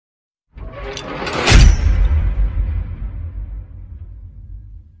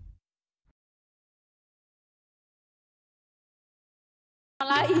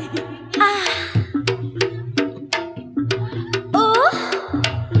Halo.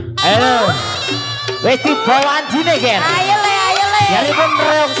 Wis dibawan dine, Ger. Ayo le. Yaripun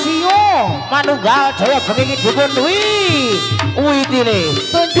Reog Singo Manunggal Jaya-Bpk dipun duwi. Uitine.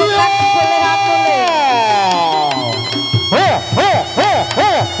 Tunjukkan kebolehanmu le.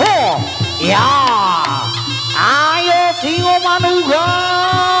 Ho. Ya. Ayo Singo Manunggal.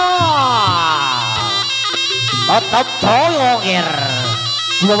 Tetap jaya, Ger.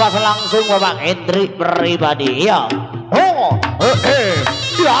 Dibawas langsung Bapak Hendrik pribadi ya.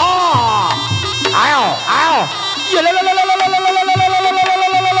 Ya. Ayo.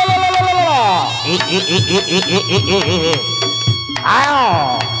 Ayo.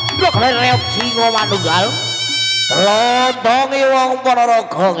 Lho keren Reog Singo Manunggal. Londongi wong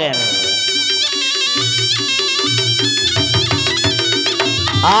Ponorogo ngene.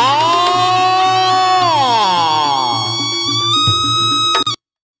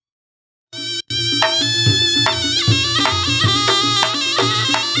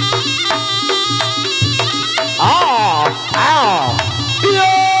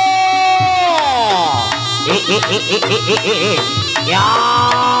 Ya.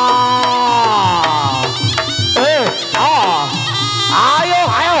 Ayo.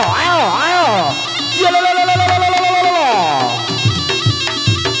 Ya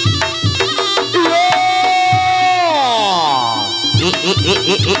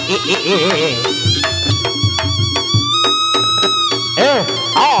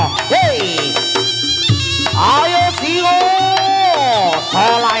Ayo Singo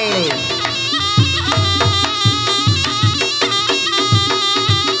Solai.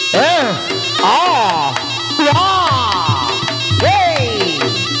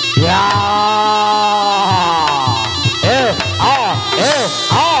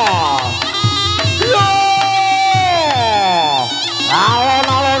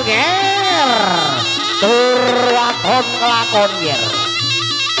 Alon-alon ger. Tur lakon ger.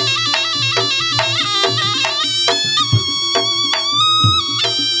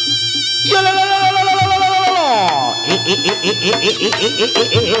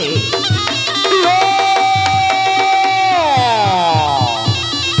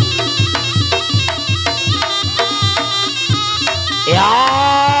 Ya,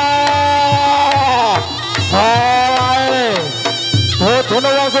 solai, tuh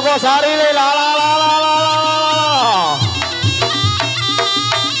wong Sukosari le, la.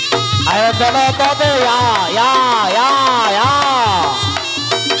 Ayo tote ya.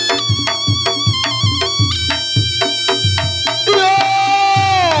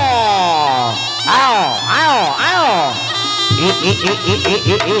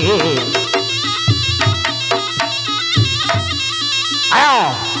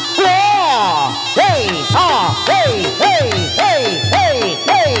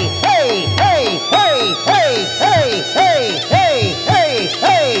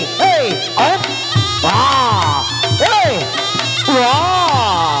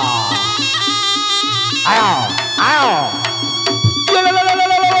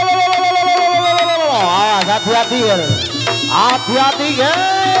 Hati-hati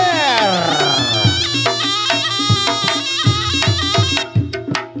ger.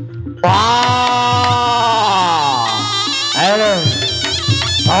 Wah, ini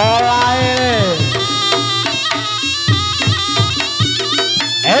solai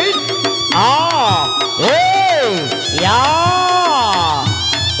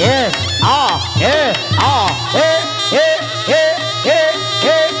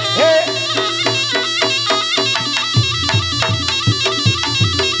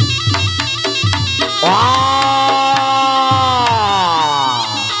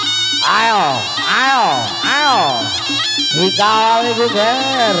Dikawal iku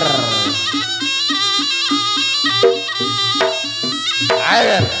ger.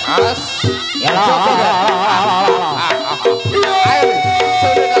 Ayo, as. Ya lah.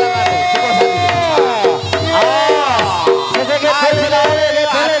 Ayo, sudah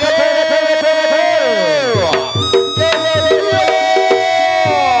kalangan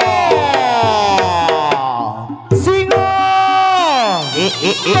Singo.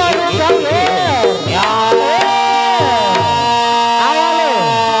 Ya.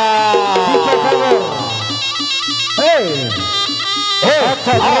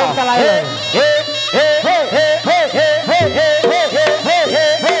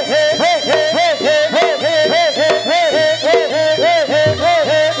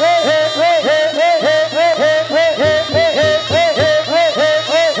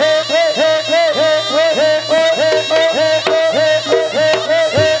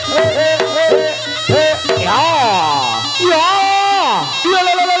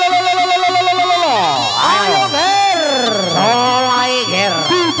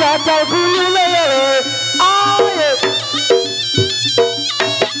 jajal guyune ya. Ayo.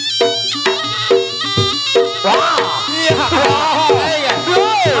 Wah. Iya.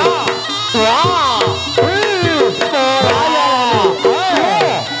 Wah.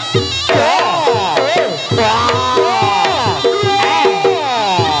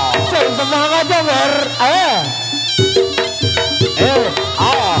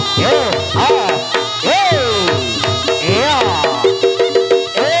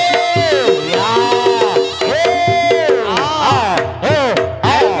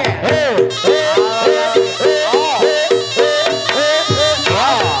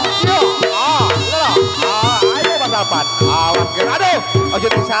 Ojo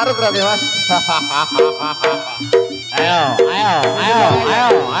disaruk berarti Mas. Ayo.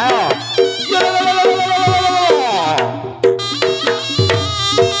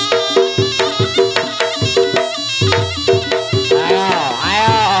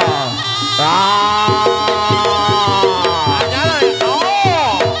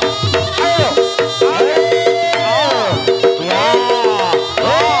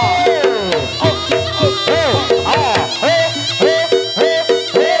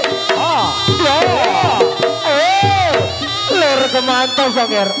 Mantap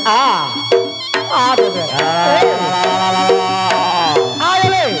Soger. Aduh ger. Ayo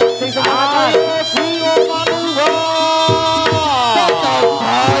le, sing semangat. Ayo Singo Manunggal.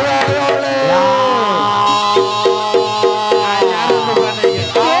 Ayo le. Ajar bukan iki.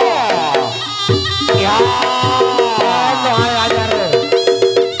 Ya. Ayo ajar le.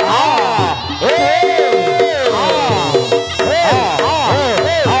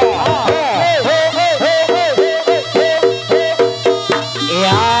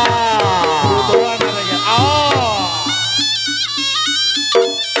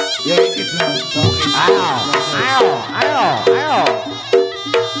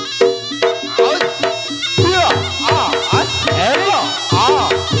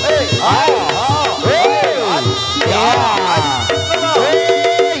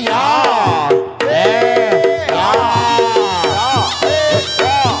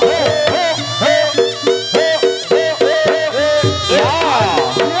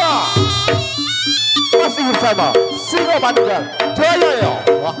 Bersama Singo Manunggal Jaya.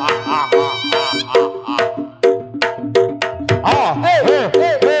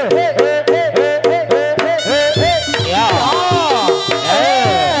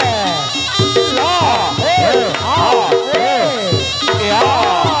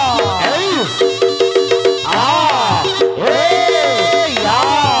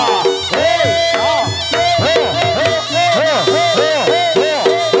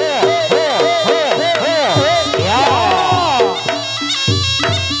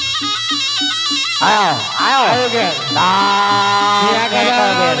 Ayo gen. Iya kan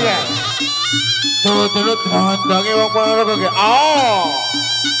gen. Tuh dandange wong Ponorogo gen.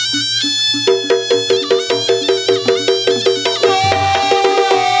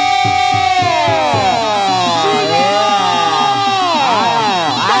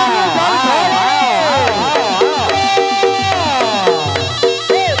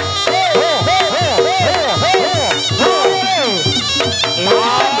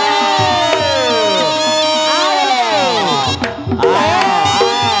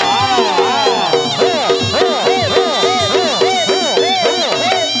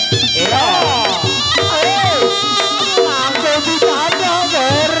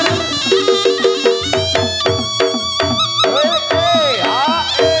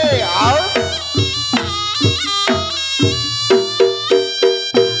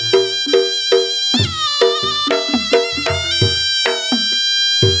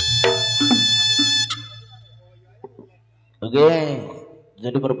 Oke,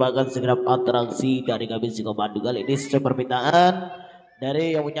 jadi merupakan segenap atraksi dari kami Singo Manunggal. Ini sesuai permintaan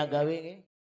dari yang punya gawe.